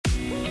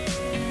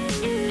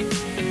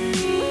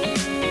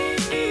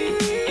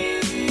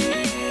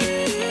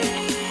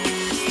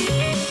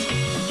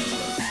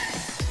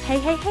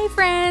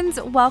friends,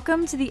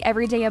 welcome to the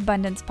Everyday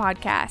Abundance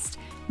Podcast.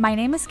 My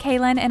name is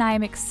Kaylin and I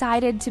am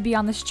excited to be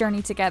on this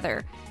journey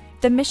together.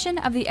 The mission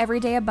of the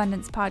Everyday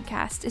Abundance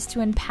Podcast is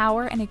to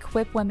empower and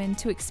equip women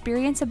to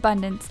experience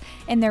abundance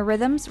in their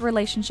rhythms,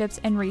 relationships,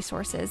 and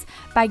resources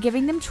by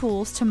giving them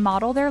tools to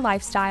model their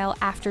lifestyle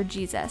after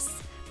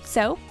Jesus.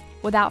 So,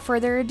 without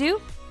further ado,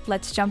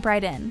 let's jump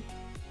right in.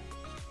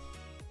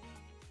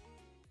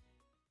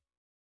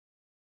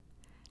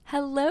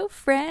 Hello,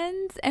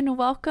 friends, and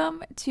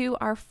welcome to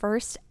our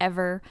first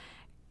ever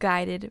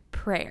guided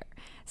prayer.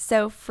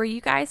 So for you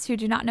guys who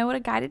do not know what a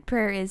guided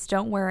prayer is,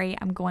 don't worry.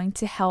 I'm going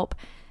to help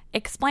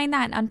explain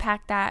that and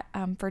unpack that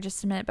for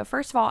just a minute. But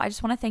first of all, I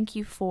just want to thank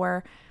you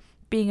for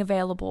being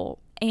available.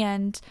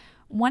 And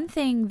one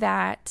thing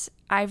that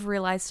I've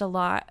realized a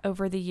lot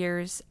over the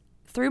years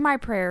through my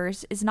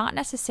prayers is not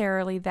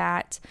necessarily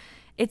that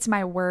it's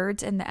my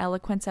words and the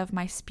eloquence of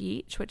my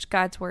speech, which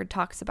God's word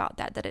talks about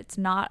that it's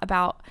not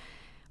about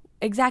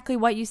exactly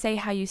what you say,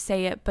 how you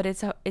say it, but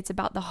it's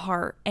about the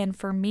heart. And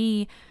for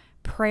me,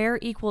 prayer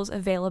equals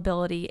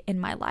availability in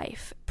my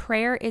life.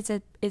 Prayer is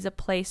a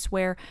place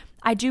where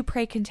I do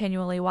pray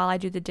continually while I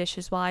do the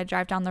dishes, while I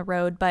drive down the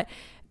road, but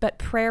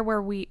prayer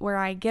where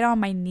I get on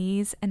my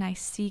knees and I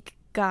seek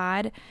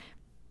God,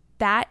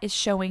 that is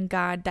showing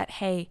God that,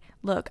 hey,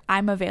 look,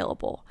 I'm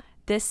available.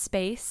 This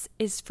space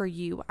is for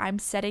you. I'm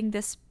setting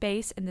this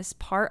space and this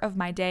part of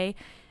my day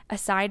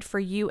aside for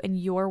you and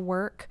your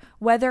work,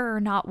 whether or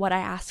not what I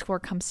ask for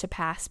comes to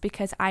pass,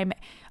 because I'm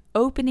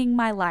opening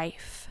my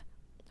life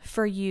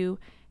for you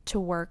to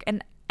work.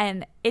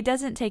 And it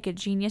doesn't take a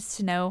genius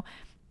to know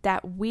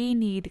that we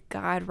need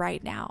God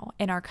right now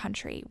in our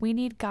country. We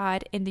need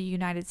God in the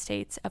United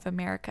States of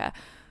America.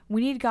 We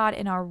need God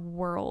in our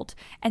world.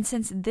 And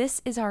since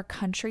this is our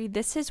country,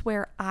 this is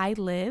where I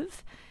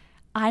live,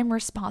 I'm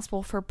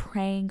responsible for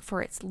praying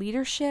for its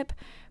leadership,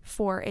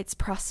 for its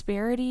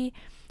prosperity,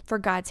 for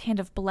God's hand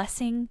of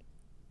blessing.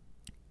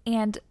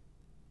 And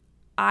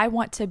I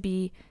want to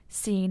be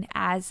seen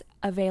as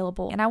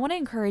available. And I want to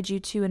encourage you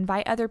to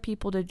invite other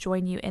people to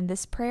join you in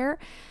this prayer,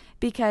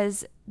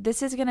 because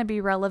this is going to be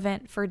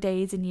relevant for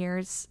days and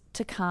years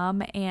to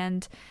come.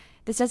 And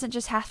this doesn't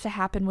just have to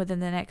happen within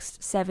the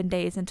next 7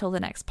 days until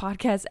the next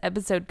podcast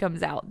episode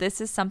comes out.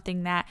 This is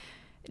something that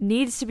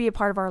needs to be a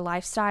part of our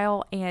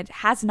lifestyle and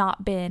has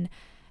not been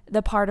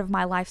the part of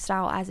my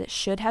lifestyle as it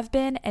should have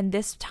been. And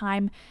this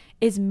time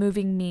is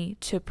moving me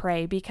to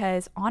pray,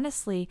 because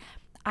honestly,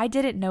 I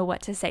didn't know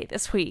what to say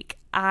this week.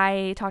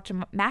 I talked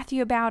to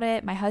Matthew about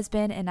it, my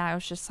husband, and I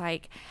was just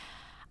like,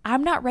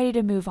 I'm not ready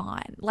to move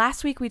on.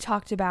 Last week we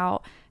talked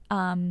about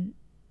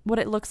what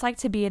it looks like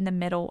to be in the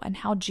middle and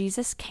how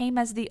Jesus came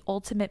as the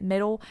ultimate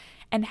middle,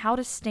 and how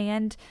to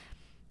stand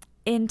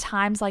in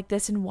times like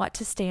this and what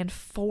to stand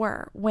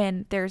for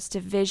when there's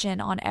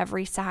division on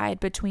every side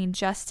between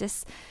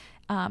justice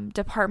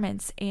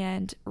departments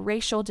and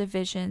racial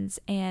divisions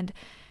and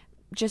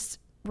just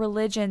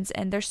religions.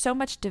 And there's so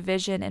much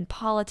division in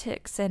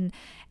politics and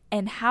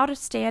how to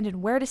stand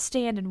and where to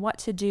stand and what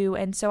to do.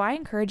 And so I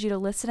encourage you to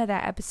listen to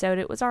that episode.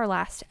 It was our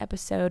last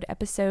episode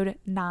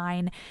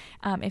 9.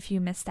 If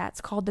you missed that,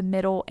 it's called The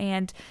Middle.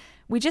 And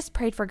we just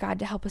prayed for God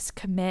to help us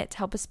commit, to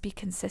help us be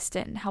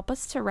consistent, and help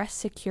us to rest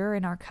secure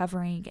in our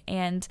covering,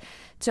 and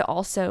to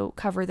also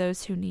cover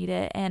those who need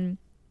it. And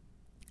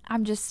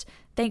I'm just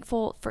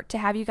thankful to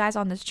have you guys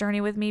on this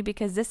journey with me,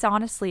 because this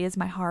honestly is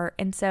my heart.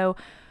 And so,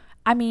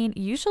 I mean,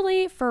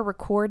 usually for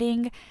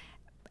recording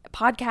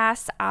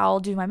podcasts, I'll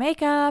do my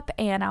makeup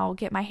and I'll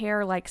get my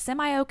hair like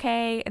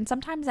semi-okay. And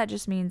sometimes that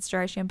just means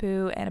dry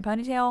shampoo and a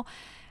ponytail.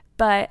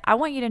 But I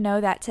want you to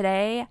know that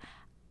today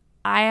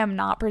I am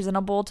not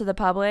presentable to the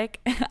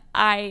public.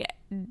 I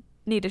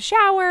need a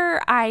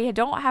shower. I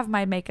don't have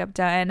my makeup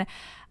done.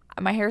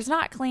 My hair's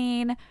not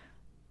clean.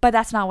 But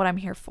that's not what I'm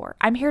here for.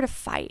 I'm here to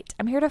fight.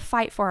 I'm here to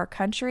fight for our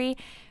country,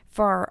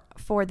 for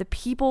the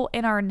people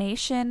in our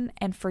nation,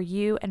 and for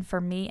you and for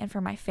me and for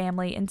my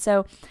family. And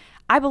so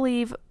I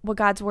believe what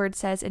God's word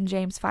says in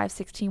James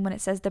 5:16, when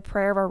it says the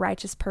prayer of a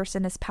righteous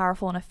person is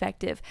powerful and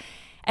effective.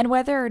 And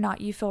whether or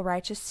not you feel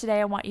righteous today,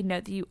 I want you to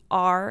know that you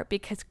are,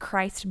 because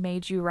Christ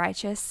made you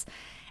righteous.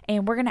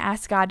 And we're going to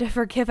ask God to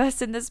forgive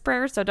us in this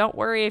prayer. So don't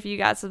worry if you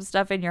got some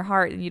stuff in your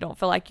heart and you don't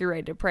feel like you're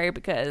ready to pray,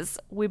 because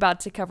we're about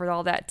to cover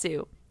all that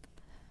too.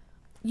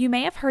 You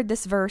may have heard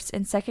this verse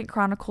in 2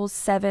 Chronicles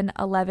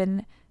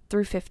 7:11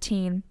 through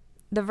 15.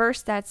 The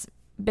verse that's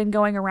been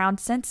going around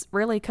since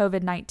really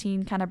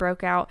COVID-19 kind of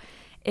broke out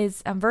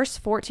is verse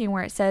 14,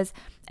 where it says,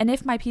 "And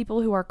if my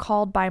people who are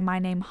called by my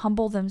name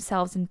humble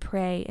themselves and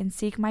pray and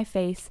seek my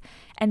face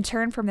and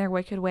turn from their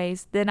wicked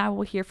ways, then I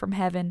will hear from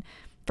heaven,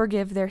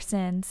 forgive their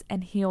sins,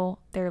 and heal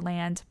their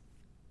land."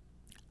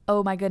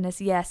 Oh my goodness,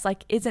 yes.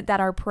 Like, isn't that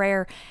our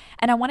prayer?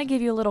 And I want to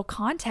give you a little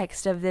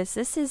context of this.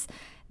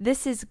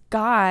 This is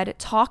God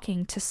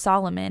talking to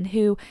Solomon,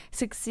 who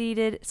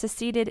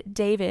succeeded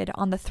David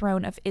on the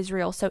throne of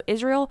Israel. So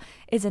Israel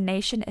is a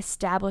nation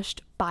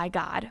established by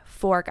God,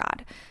 for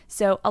God.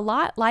 So a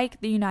lot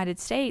like the United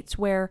States,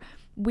 where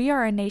we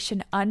are a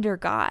nation under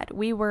God.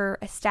 We were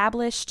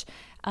established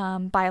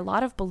by a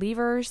lot of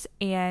believers.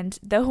 And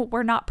though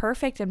we're not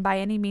perfect, and by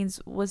any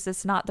means was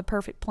this not the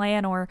perfect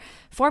plan or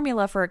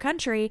formula for a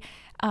country,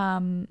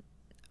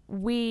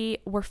 we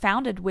were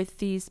founded with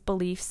these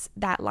beliefs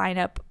that line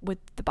up with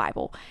the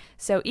Bible.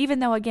 So even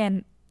though,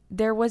 again,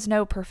 there was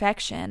no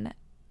perfection,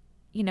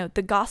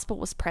 the gospel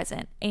was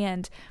present.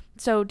 And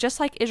so just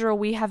like Israel,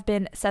 we have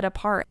been set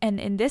apart. And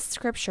in this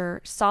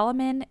scripture,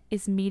 Solomon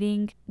is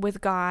meeting with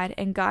God,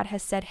 and God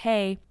has said,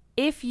 hey,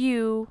 if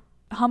you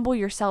humble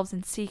yourselves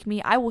and seek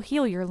me, I will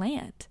heal your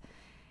land.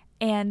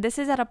 And this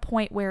is at a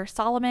point where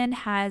Solomon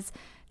has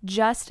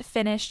just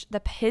finished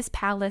his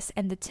palace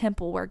and the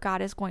temple where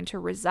God is going to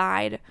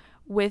reside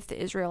with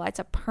the Israelites,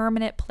 a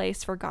permanent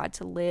place for God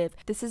to live.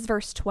 This is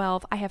verse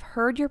 12. I have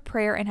heard your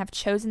prayer and have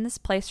chosen this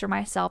place for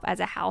myself as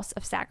a house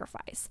of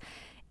sacrifice.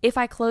 If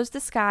I close the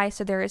sky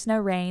so there is no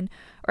rain,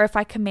 or if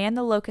I command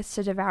the locusts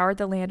to devour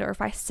the land, or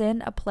if I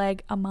send a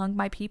plague among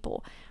my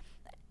people,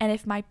 and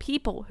if my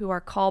people who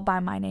are called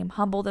by my name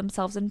humble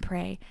themselves and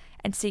pray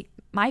and seek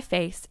my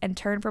face and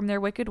turn from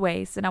their wicked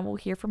ways, then I will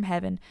hear from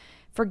heaven,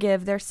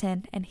 forgive their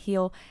sin, and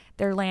heal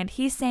their land.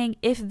 He's saying,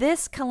 if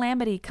this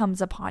calamity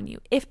comes upon you,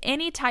 if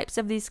any types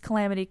of these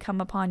calamity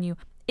come upon you,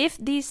 if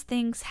these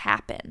things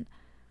happen,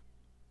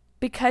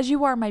 because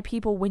you are my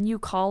people, when you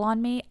call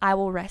on me, I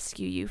will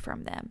rescue you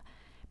from them.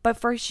 But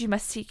first you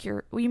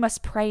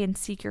must pray and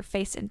seek your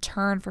face and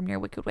turn from your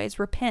wicked ways.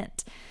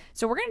 Repent.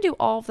 So we're going to do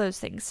all of those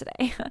things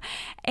today.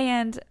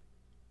 And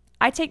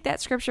I take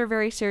that scripture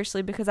very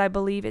seriously because I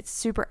believe it's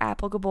super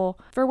applicable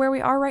for where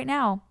we are right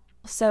now.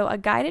 So a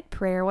guided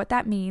prayer, what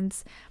that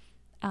means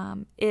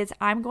is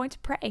I'm going to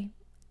pray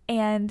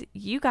and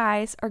you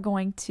guys are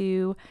going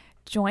to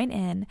join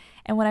in.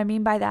 And what I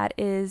mean by that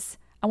is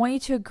I want you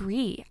to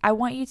agree. I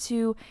want you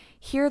to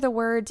hear the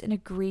words and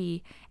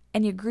agree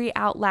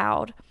out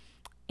loud.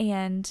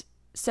 And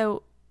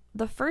so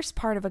the first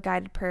part of a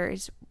guided prayer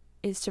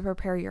is to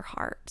prepare your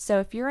heart. So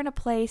if you're in a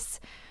place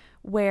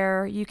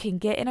where you can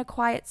get in a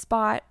quiet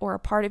spot or a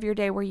part of your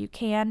day where you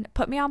can,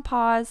 put me on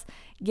pause,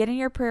 get in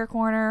your prayer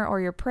corner or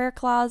your prayer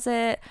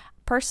closet.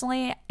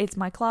 Personally, it's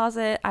my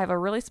closet. I have a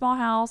really small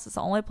house. It's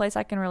the only place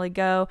I can really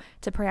go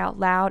to pray out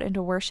loud and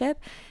to worship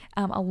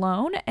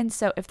alone. And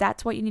so if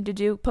that's what you need to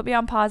do, put me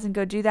on pause and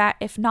go do that.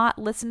 If not,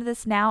 listen to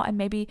this now and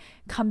maybe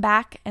come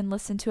back and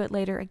listen to it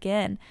later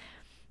again.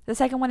 The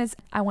second one is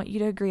I want you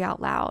to agree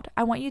out loud.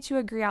 I want you to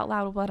agree out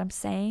loud with what I'm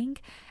saying.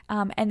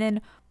 And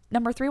then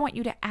number 3, I want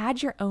you to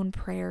add your own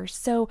prayers.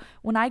 So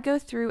when I go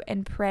through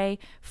and pray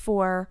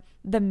for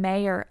the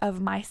mayor of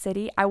my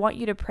city, I want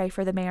you to pray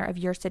for the mayor of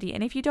your city.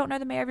 And if you don't know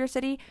the mayor of your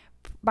city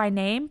by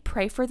name,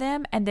 pray for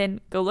them and then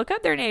go look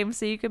up their name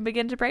so you can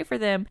begin to pray for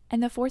them.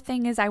 And the fourth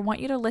thing is I want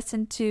you to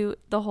listen to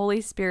the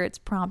Holy Spirit's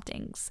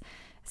promptings.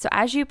 So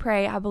as you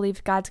pray, I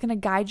believe God's going to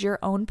guide your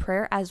own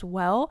prayer as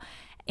well.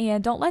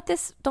 And don't let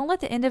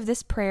the end of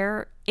this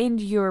prayer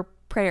end your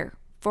prayer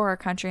for our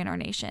country and our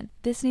nation.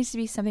 This needs to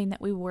be something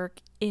that we work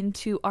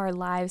into our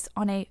lives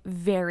on a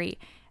very,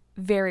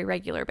 very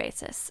regular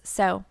basis.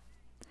 So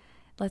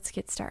let's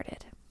get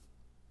started.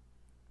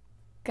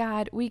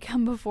 God, we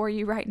come before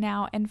you right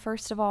now. And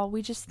first of all,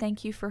 we just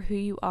thank you for who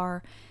you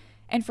are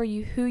and for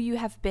who you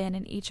have been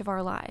in each of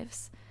our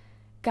lives.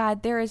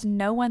 God, there is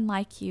no one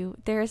like you.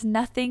 There is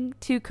nothing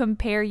to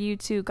compare you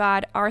to.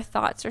 God, our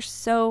thoughts are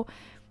so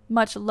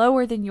much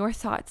lower than your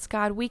thoughts,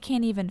 God. We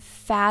can't even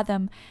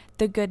fathom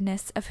the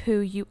goodness of who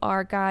you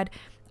are, God.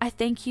 I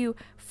thank you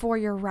for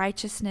your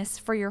righteousness,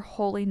 for your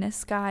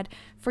holiness, God,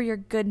 for your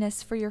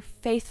goodness, for your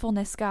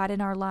faithfulness, God, in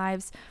our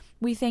lives.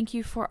 We thank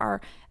you for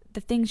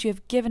the things you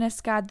have given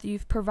us, God, that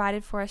you've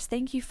provided for us.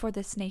 Thank you for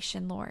this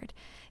nation, Lord.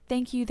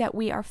 Thank you that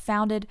we are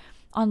founded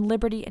on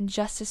liberty and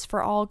justice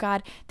for all,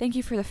 God. Thank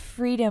you for the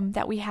freedom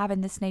that we have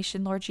in this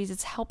nation, Lord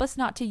Jesus. Help us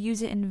not to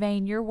use it in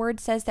vain. Your word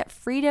says that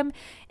freedom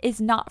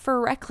is not for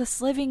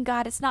reckless living,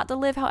 God. It's not to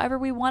live however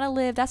we want to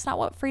live. That's not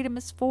what freedom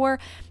is for.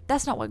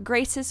 That's not what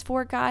grace is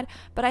for, God.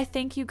 But I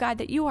thank you, God,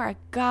 that you are a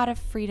God of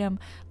freedom.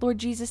 Lord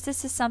Jesus,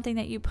 this is something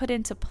that you put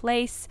into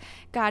place.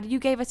 God, you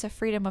gave us a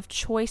freedom of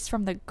choice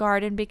from the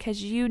garden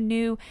because you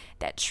knew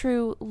that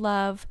true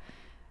love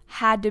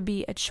had to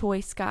be a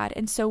choice, God.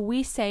 And so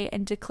we say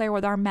and declare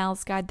with our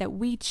mouths, God, that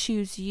we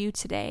choose you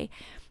today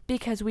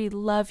because we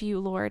love you,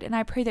 Lord. And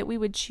I pray that we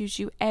would choose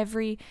you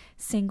every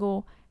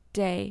single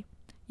day.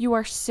 You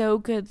are so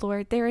good,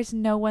 Lord. There is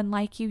no one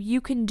like you. You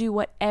can do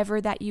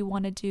whatever that you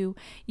want to do.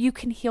 You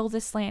can heal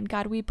this land,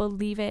 God. We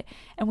believe it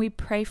and we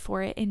pray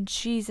for it in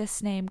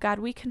Jesus' name. God,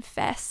 we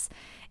confess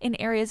in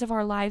areas of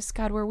our lives,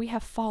 God, where we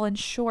have fallen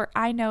short.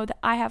 I know that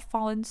I have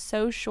fallen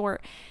so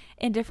short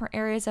in different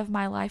areas of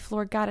my life,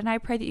 Lord God, and I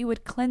pray that you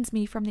would cleanse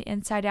me from the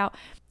inside out.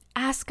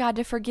 Ask God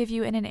to forgive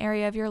you in an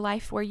area of your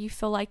life where you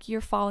feel like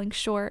you're falling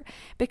short,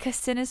 because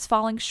sin is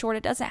falling short.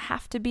 It doesn't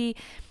have to be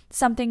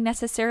something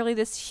necessarily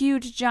this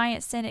huge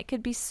giant sin. It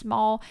could be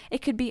small,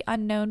 it could be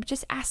unknown, but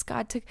just ask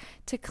God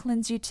to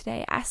cleanse you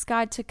today. Ask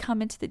God to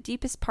come into the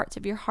deepest parts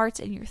of your hearts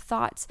and your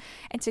thoughts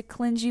and to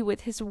cleanse you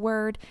with his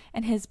word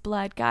and his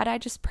blood. God, I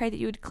just pray that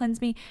you would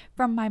cleanse me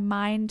from my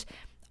mind,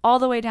 all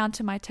the way down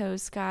to my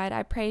toes, God.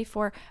 I pray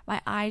for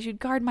my eyes. You'd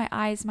guard my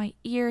eyes, my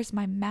ears,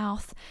 my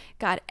mouth,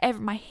 God,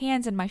 my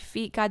hands and my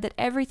feet, God, that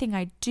everything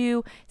I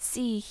do,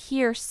 see,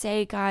 hear,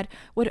 say, God,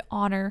 would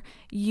honor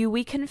you.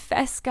 We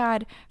confess,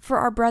 God, for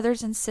our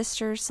brothers and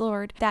sisters,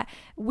 Lord, that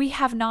we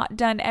have not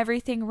done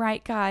everything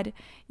right, God.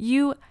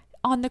 You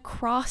on the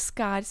cross,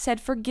 God,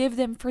 said, forgive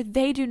them, for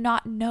they do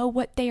not know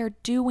what they are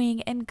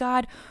doing. And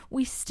God,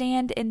 we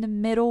stand in the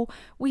middle.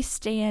 We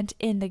stand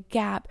in the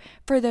gap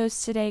for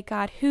those today,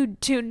 God, who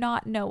do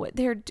not know what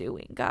they're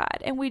doing, God.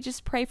 And we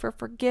just pray for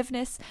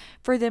forgiveness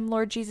for them,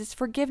 Lord Jesus,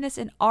 forgiveness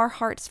in our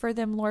hearts for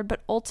them, Lord,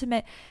 but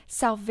ultimate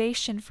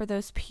salvation for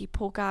those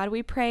people, God.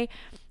 We pray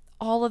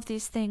all of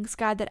these things,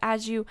 God, that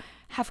as you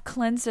have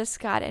cleansed us,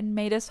 God, and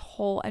made us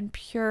whole and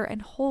pure and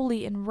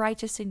holy and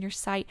righteous in your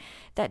sight,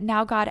 that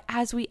now, God,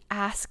 as we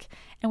ask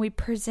and we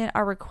present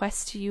our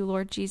requests to you,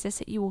 Lord Jesus,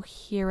 that you will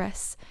hear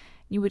us,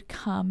 you would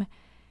come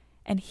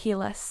and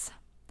heal us.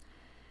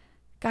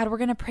 God, we're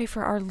going to pray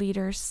for our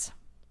leaders.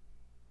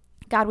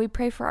 God, we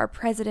pray for our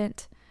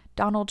president,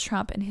 Donald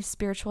Trump, and his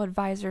spiritual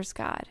advisors,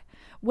 God.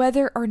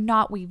 Whether or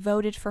not we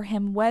voted for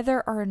him,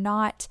 whether or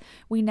not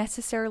we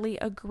necessarily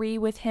agree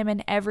with him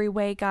in every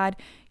way, God,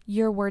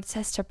 your word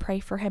says to pray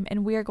for him,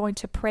 and we are going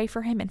to pray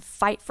for him and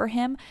fight for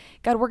him.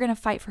 God, we're going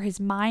to fight for his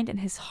mind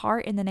and his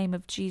heart in the name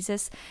of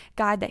Jesus.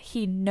 God, that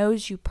he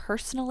knows you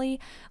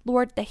personally,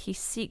 Lord, that he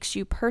seeks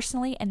you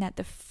personally, and that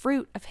the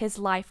fruit of his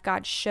life,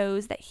 God,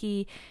 shows that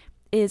he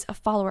is a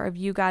follower of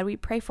you, God. We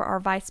pray for our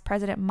Vice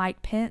President,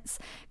 Mike Pence,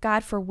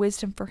 God, for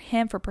wisdom for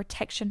him, for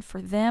protection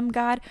for them,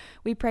 God.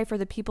 We pray for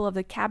the people of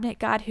the cabinet,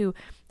 God, who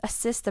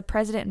assist the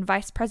president and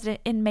vice president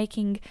in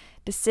making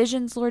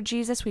decisions, Lord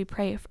Jesus. We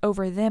pray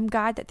over them,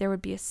 God, that there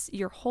would be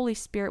your Holy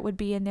Spirit would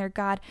be in there,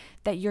 God,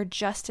 that your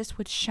justice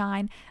would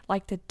shine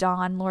like the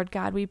dawn, Lord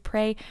God. We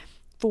pray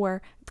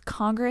for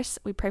Congress,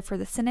 we pray for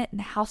the Senate and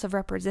the House of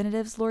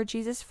Representatives, Lord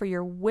Jesus, for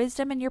your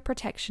wisdom and your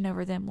protection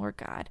over them, Lord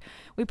God.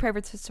 We pray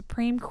for the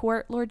Supreme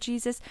Court, Lord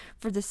Jesus,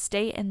 for the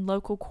state and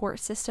local court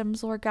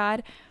systems, Lord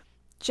God.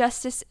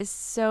 Justice is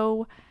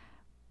so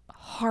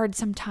hard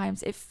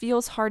sometimes. It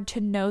feels hard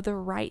to know the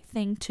right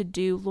thing to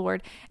do,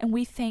 Lord. And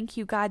we thank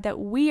you, God, that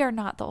we are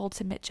not the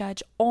ultimate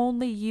judge.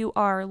 Only you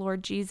are,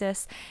 Lord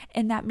Jesus.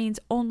 And that means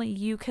only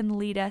you can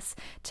lead us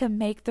to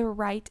make the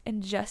right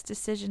and just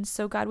decisions.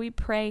 So, God, we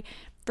pray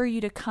for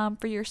you to come,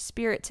 for your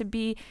spirit to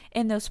be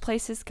in those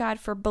places, God,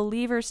 for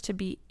believers to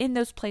be in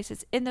those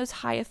places, in those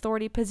high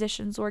authority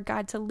positions, Lord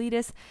God, to lead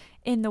us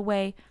in the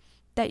way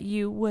that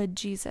you would,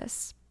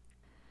 Jesus.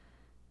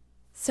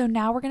 So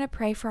now we're going to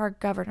pray for our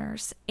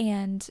governors,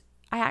 and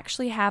I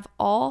actually have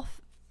all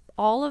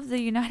of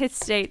the United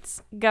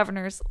States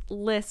governors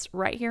list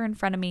right here in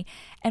front of me,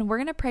 and we're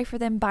going to pray for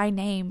them by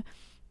name,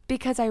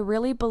 because I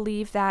really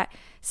believe that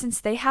since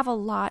they have a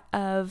lot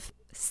of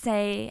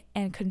say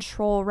and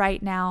control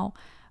right now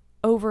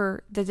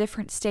over the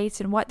different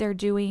states and what they're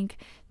doing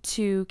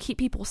to keep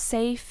people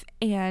safe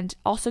and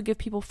also give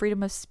people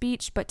freedom of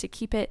speech, but to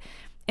keep it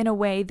in a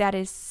way that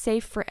is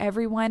safe for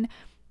everyone,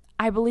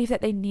 I believe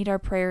that they need our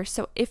prayers.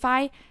 So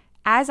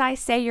as I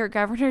say your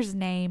governor's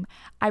name,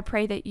 I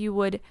pray that you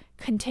would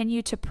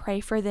continue to pray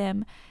for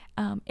them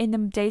in the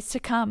days to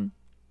come.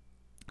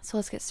 So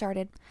let's get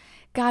started.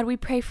 God, we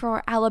pray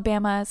for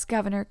Alabama's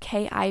Governor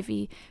Kay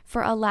Ivey,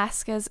 for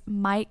Alaska's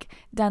Mike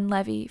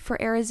Dunleavy,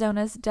 for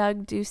Arizona's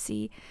Doug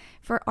Ducey,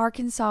 for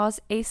Arkansas's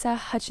Asa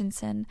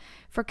Hutchinson,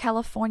 for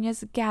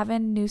California's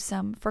Gavin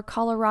Newsom, for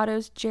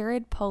Colorado's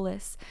Jared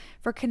Polis,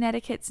 for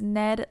Connecticut's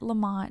Ned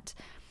Lamont,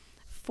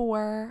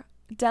 for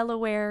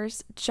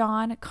Delaware's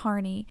John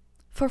Carney,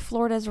 for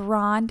Florida's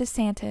Ron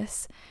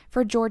DeSantis,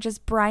 for Georgia's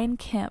Brian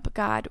Kemp.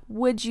 God,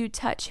 would you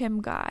touch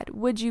him, God?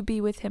 Would you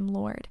be with him,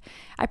 Lord?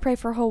 I pray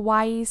for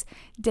Hawaii's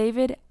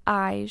David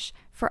Ige,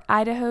 for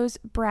Idaho's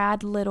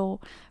Brad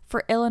Little,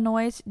 for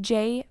Illinois'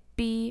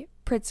 J.B.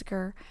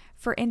 Pritzker,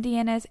 for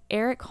Indiana's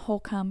Eric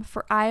Holcomb,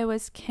 for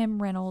Iowa's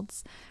Kim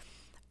Reynolds,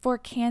 for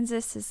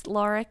Kansas's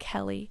Laura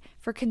Kelly,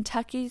 for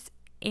Kentucky's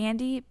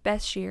Andy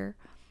Beshear,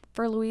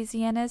 for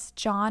Louisiana's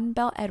John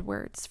Bell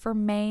Edwards, for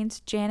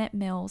Maine's Janet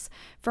Mills,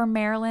 for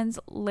Maryland's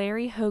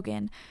Larry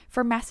Hogan,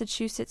 for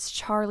Massachusetts'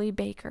 Charlie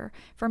Baker,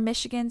 for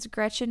Michigan's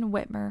Gretchen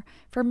Whitmer,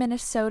 for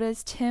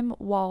Minnesota's Tim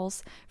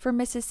Walz, for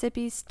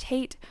Mississippi's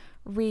Tate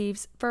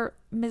Reeves, for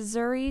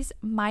Missouri's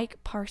Mike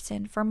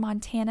Parson, for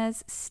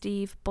Montana's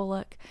Steve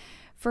Bullock,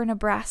 for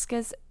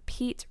Nebraska's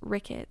Pete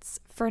Ricketts,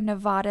 for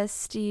Nevada's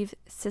Steve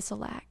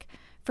Sisolak,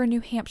 for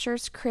New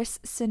Hampshire's Chris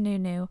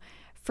Sununu,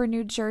 for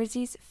New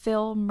Jersey's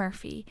Phil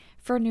Murphy,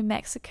 for New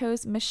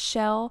Mexico's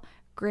Michelle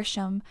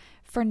Grisham,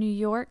 for New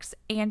York's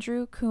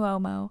Andrew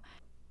Cuomo,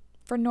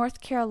 for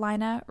North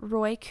Carolina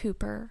Roy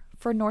Cooper,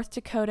 for North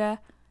Dakota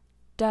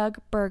Doug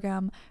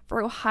Burgum,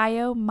 for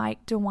Ohio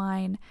Mike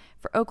DeWine,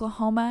 for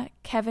Oklahoma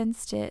Kevin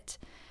Stitt,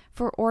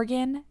 for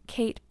Oregon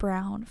Kate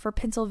Brown, for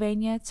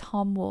Pennsylvania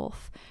Tom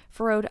Wolf,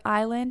 for Rhode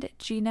Island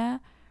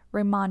Gina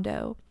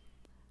Raimondo,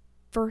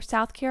 for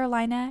South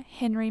Carolina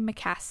Henry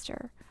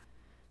McCaster,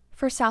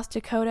 for South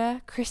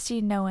Dakota,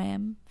 Kristi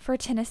Noem, for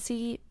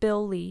Tennessee,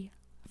 Bill Lee,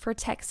 For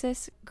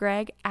Texas,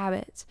 Greg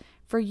Abbott.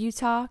 For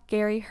Utah,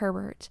 Gary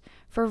Herbert.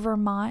 For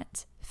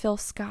Vermont, Phil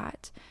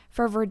Scott.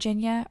 For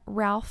Virginia,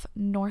 Ralph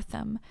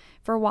Northam.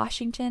 For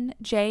Washington,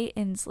 Jay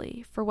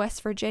Inslee. For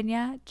West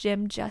Virginia,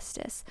 Jim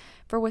Justice.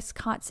 For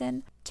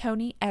Wisconsin,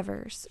 Tony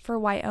Evers. For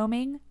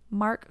Wyoming,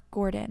 Mark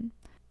Gordon.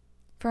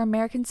 For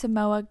American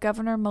Samoa,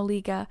 Governor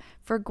Maliga.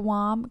 For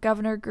Guam,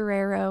 Governor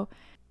Guerrero.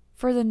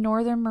 For the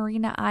Northern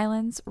Mariana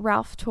Islands,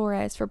 Ralph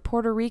Torres. For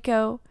Puerto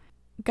Rico,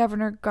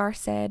 Governor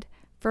Garced.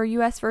 For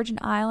U.S. Virgin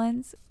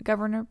Islands,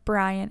 Governor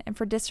Bryan. And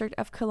for District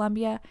of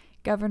Columbia,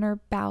 Governor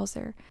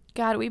Bowser.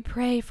 God, we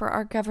pray for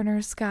our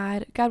governors,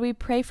 God. God, we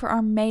pray for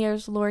our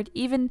mayors, Lord.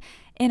 Even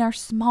in our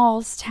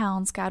smallest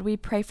towns, God, we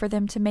pray for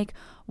them to make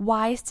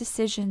wise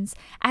decisions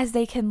as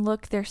they can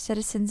look their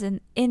citizens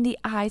in the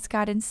eyes,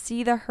 God, and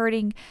see the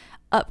hurting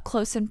up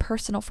close and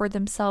personal for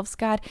themselves.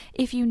 God,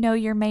 if you know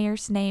your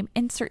mayor's name,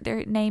 insert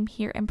their name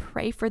here and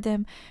pray for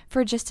them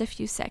for just a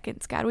few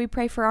seconds. God, we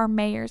pray for our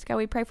mayors. God,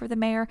 we pray for the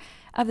mayor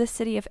of the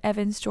city of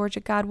Evans, Georgia.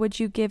 God, would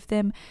you give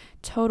them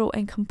total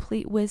and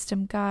complete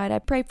wisdom, God? I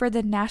pray for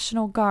the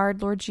National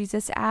Guard, Lord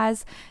Jesus,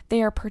 as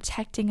they are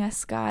protecting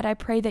us, God. I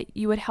pray that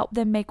you would help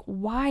them make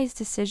wise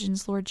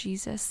decisions, Lord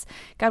Jesus.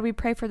 God, we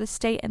pray for the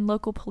state and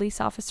local police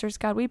officers.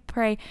 God, we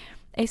pray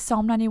a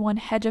Psalm 91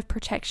 hedge of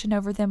protection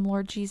over them,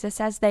 Lord Jesus,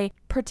 as they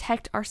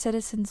protect our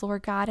citizens,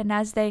 Lord God, and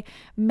as they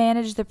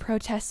manage the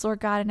protests, Lord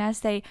God, and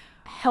as they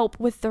help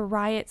with the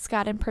riots,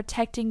 God, and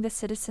protecting the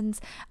citizens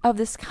of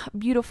this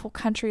beautiful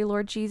country,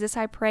 Lord Jesus.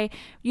 I pray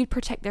you'd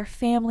protect their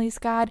families,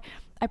 God.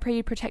 I pray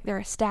you'd protect their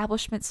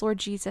establishments, Lord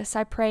Jesus.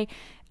 I pray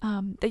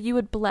that you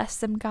would bless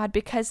them, God,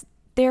 because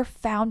they're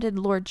founded,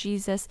 Lord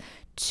Jesus,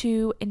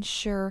 to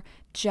ensure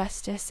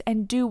justice.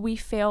 And do we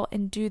fail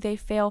and do they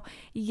fail?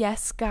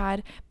 Yes,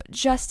 God. But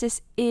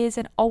justice is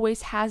and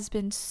always has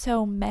been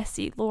so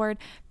messy, Lord,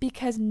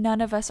 because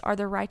none of us are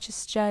the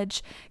righteous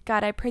judge.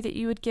 God, I pray that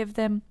you would give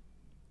them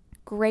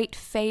great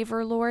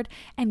favor, Lord,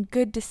 and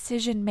good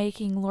decision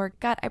making, Lord.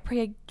 God, I pray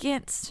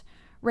against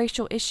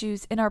racial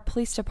issues in our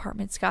police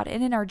departments, God,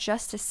 and in our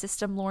justice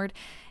system, Lord.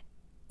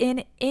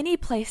 In any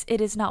place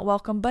it is not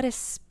welcome, but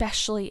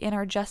especially in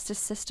our justice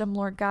system,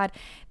 Lord God.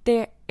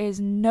 There is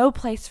no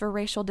place for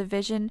racial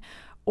division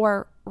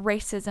or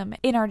racism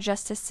in our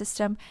justice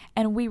system,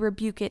 and we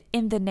rebuke it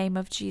in the name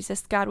of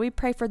Jesus. God, we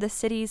pray for the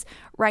cities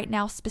right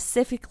now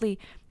specifically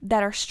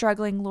that are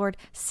struggling, Lord.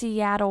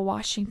 Seattle,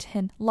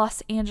 Washington,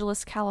 Los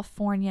Angeles,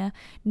 California,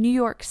 New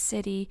York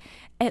City,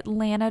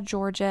 Atlanta,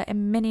 Georgia,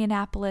 and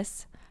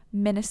Minneapolis,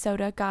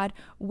 Minnesota, God.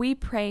 We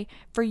pray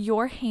for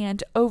your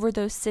hand over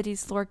those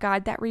cities, Lord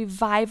God, that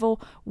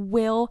revival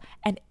will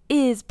and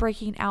is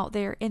breaking out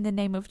there in the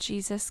name of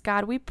Jesus.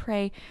 God, we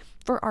pray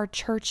for our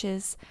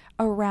churches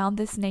around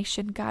this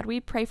nation. God, we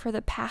pray for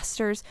the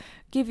pastors.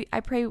 I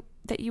pray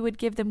that you would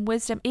give them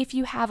wisdom. If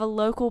you have a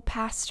local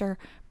pastor,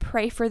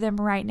 pray for them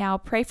right now.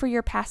 Pray for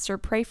your pastor.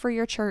 Pray for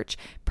your church.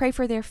 Pray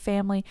for their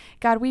family.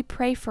 God, we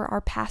pray for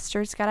our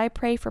pastors. God, I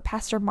pray for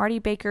Pastor Marty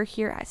Baker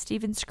here at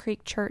Stevens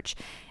Creek Church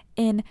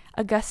in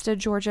Augusta,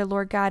 Georgia,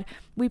 Lord God.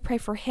 We pray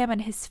for him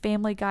and his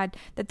family, God,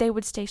 that they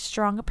would stay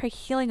strong. I pray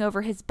healing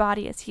over his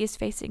body as he is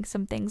facing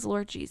some things,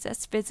 Lord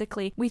Jesus,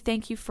 physically. We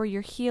thank you for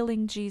your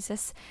healing,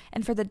 Jesus,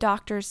 and for the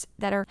doctors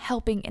that are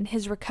helping in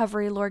his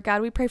recovery, Lord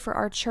God. We pray for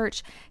our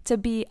church to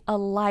be a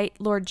light,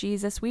 Lord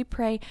Jesus. We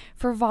pray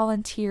for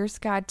volunteers,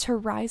 God, to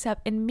rise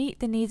up and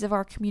meet the needs of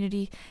our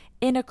community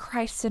in a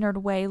Christ-centered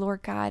way,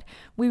 Lord God.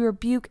 We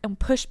rebuke and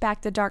push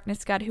back the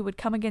darkness, God, who would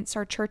come against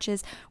our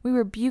churches. We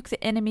rebuke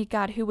the enemy,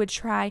 God, who would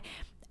try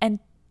and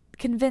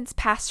convince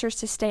pastors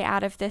to stay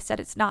out of this, that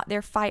it's not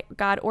their fight,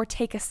 God, or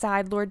take a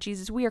side, Lord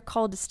Jesus. We are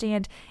called to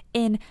stand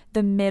in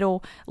the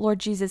middle, Lord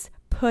Jesus.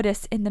 Put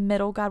us in the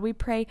middle, God. We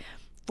pray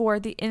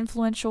for the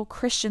influential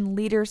Christian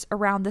leaders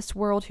around this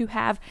world who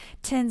have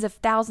tens of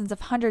thousands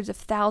of hundreds of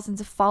thousands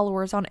of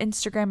followers on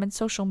Instagram and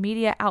social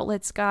media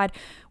outlets, God.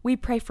 We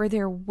pray for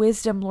their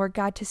wisdom, Lord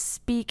God, to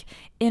speak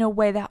in a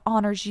way that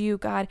honors you,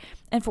 God,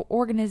 and for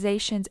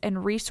organizations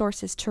and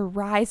resources to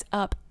rise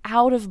up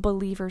out of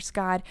believers,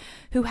 God,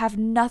 who have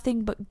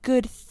nothing but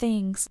good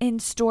things in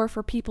store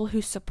for people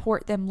who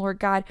support them, Lord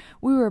God.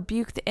 We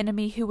rebuke the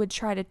enemy who would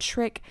try to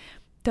trick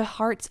the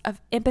hearts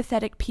of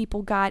empathetic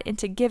people, God,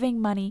 into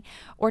giving money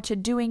or to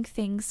doing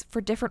things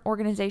for different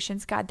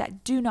organizations, God,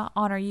 that do not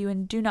honor you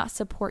and do not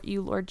support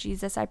you, Lord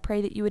Jesus. I pray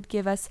that you would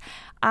give us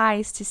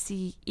eyes to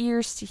see,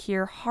 ears to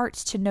hear,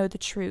 hearts to know the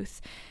truth,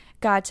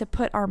 God, to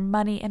put our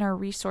money and our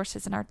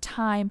resources and our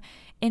time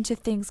into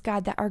things,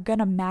 God, that are going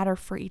to matter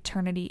for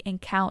eternity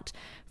and count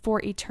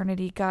for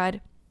eternity,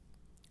 God.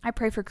 I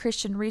pray for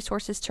Christian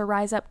resources to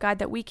rise up, God,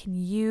 that we can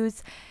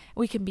use,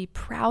 we can be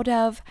proud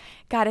of,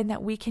 God, and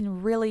that we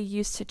can really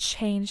use to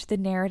change the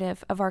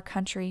narrative of our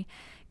country.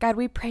 God,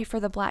 we pray for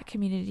the Black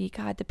community,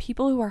 God, the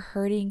people who are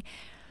hurting,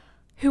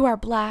 who are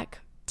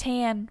Black,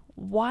 tan,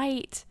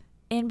 white,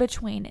 in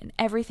between, and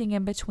everything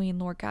in between,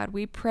 Lord God.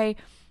 We pray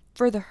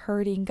for the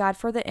hurting, God,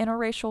 for the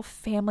interracial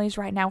families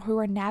right now who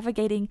are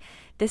navigating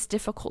this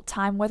difficult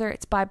time, whether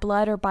it's by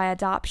blood or by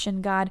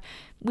adoption, God.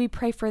 We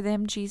pray for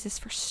them, Jesus,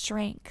 for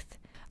strength.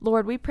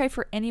 Lord, we pray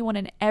for anyone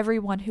and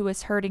everyone who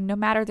is hurting, no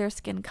matter their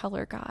skin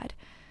color, God.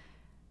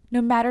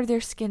 No matter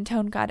their skin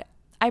tone, God.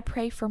 I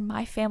pray for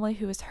my family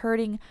who is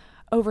hurting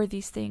over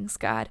these things,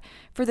 God.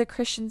 For the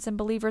Christians and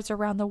believers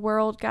around the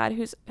world, God,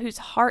 whose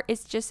heart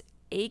is just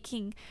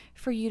aching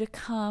for you to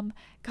come,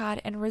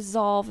 God, and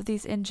resolve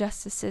these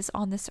injustices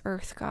on this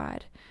earth,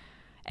 God.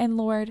 And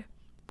Lord,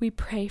 we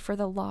pray for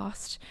the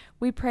lost.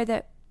 We pray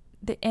that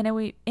the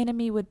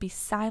enemy would be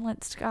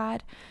silenced,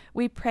 God.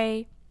 We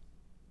pray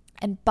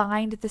and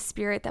bind the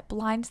spirit that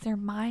blinds their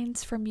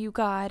minds from you,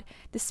 God,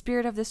 the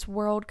spirit of this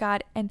world,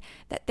 God, and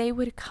that they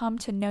would come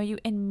to know you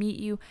and meet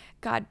you.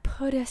 God,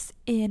 put us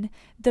in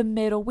the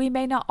middle. We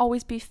may not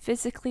always be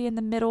physically in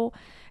the middle,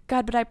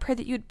 God, but I pray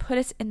that you'd put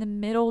us in the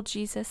middle,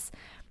 Jesus,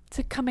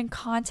 to come in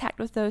contact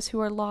with those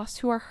who are lost,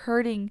 who are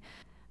hurting.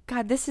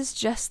 God, this is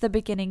just the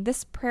beginning.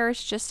 This prayer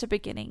is just a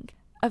beginning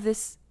of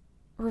this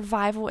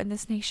revival in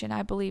this nation,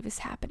 I believe, is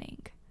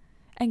happening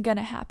and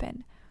gonna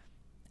happen.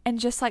 And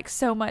just like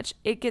so much,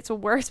 it gets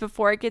worse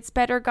before it gets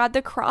better. God,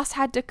 the cross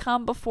had to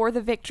come before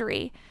the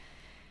victory.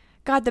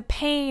 God, the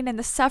pain and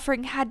the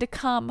suffering had to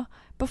come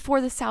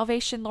before the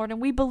salvation, Lord. And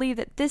we believe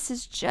that this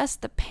is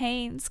just the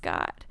pains,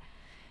 God.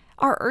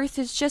 Our earth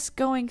is just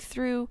going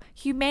through,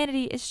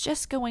 humanity is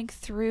just going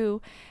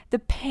through the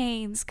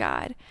pains,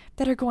 God,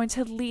 that are going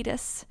to lead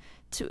us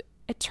to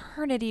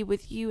eternity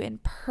with you in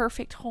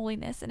perfect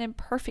holiness and in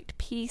perfect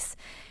peace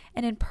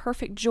and in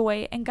perfect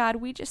joy. And God,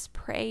 we just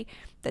pray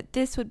that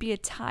this would be a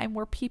time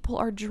where people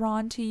are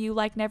drawn to you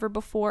like never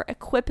before.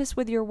 Equip us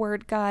with your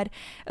word, God.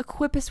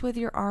 Equip us with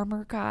your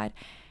armor, God.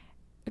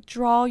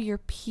 Draw your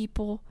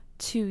people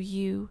to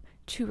you,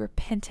 to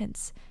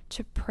repentance,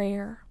 to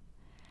prayer.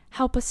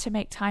 Help us to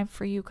make time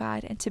for you,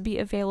 God, and to be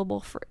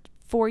available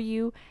for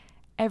you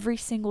every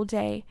single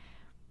day.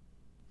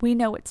 We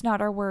know it's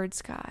not our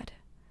words, God,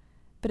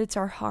 but it's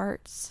our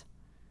hearts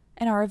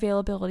and our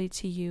availability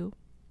to you.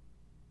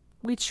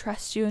 We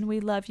trust you and we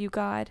love you,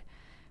 God.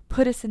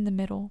 Put us in the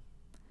middle.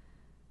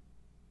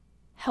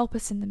 Help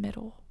us in the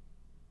middle.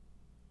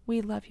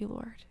 We love you,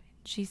 Lord.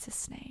 In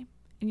Jesus' name,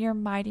 in your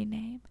mighty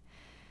name.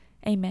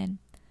 Amen.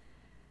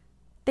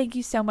 Thank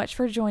you so much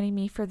for joining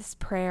me for this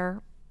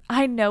prayer.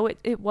 I know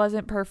it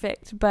wasn't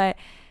perfect, but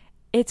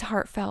it's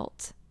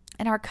heartfelt.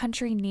 And our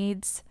country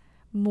needs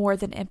more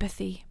than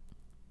empathy.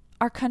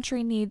 Our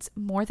country needs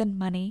more than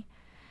money.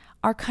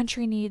 Our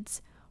country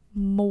needs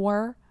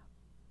more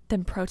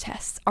than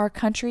protests. Our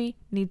country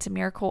needs a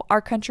miracle.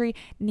 Our country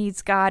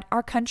needs God.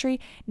 Our country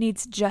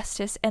needs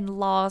justice and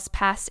laws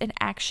passed and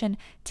action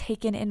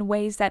taken in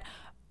ways that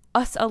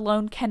us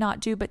alone cannot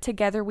do, but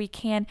together we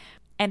can.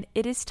 And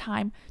it is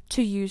time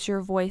to use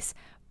your voice,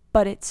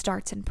 but it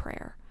starts in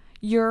prayer.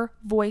 Your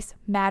voice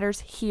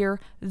matters here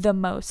the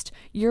most.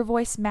 Your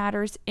voice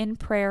matters in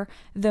prayer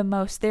the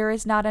most. There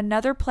is not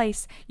another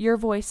place your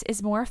voice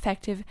is more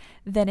effective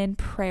than in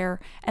prayer.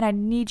 And I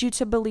need you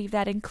to believe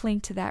that and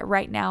cling to that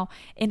right now.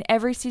 In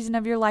every season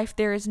of your life,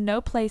 there is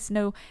no place,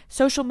 no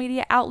social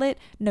media outlet,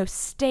 no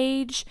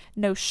stage,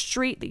 no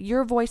street that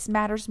your voice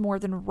matters more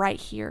than right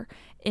here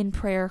in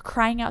prayer,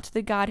 crying out to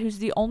the God who's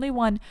the only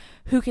one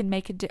who can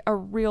make a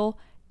real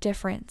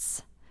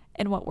difference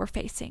in what we're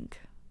facing.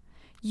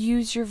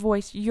 Use your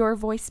voice. Your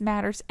voice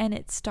matters, and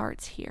it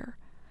starts here.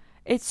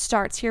 It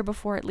starts here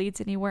before it leads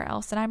anywhere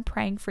else, and I'm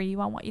praying for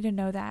you. I want you to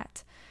know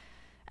that.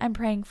 I'm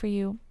praying for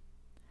you.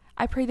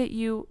 I pray that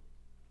you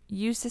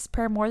use this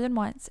prayer more than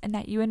once and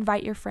that you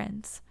invite your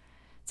friends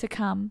to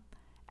come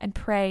and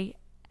pray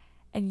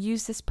and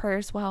use this prayer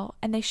as well,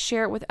 and they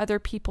share it with other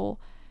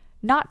people,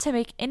 not to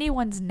make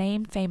anyone's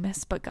name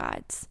famous but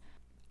God's.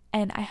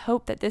 And I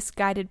hope that this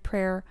guided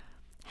prayer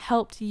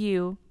helped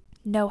you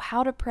know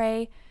how to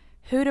pray,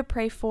 who to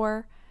pray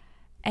for,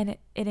 and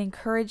it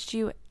encouraged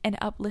you and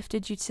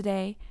uplifted you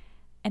today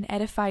and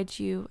edified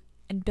you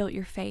and built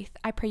your faith.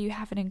 I pray you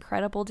have an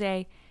incredible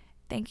day.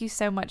 Thank you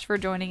so much for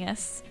joining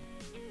us.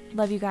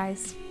 Love you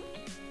guys.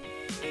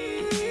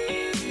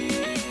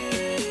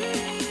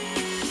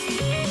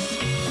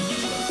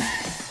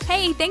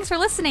 Hey, thanks for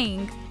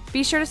listening.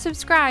 Be sure to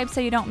subscribe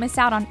so you don't miss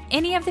out on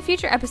any of the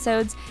future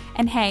episodes.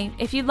 And hey,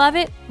 if you love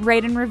it,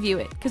 rate and review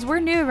it, because we're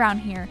new around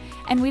here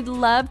and we'd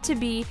love to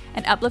be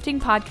an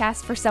uplifting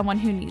podcast for someone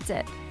who needs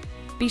it.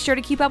 Be sure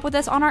to keep up with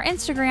us on our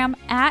Instagram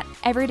at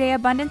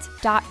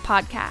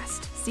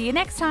everydayabundance.podcast. See you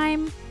next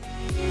time.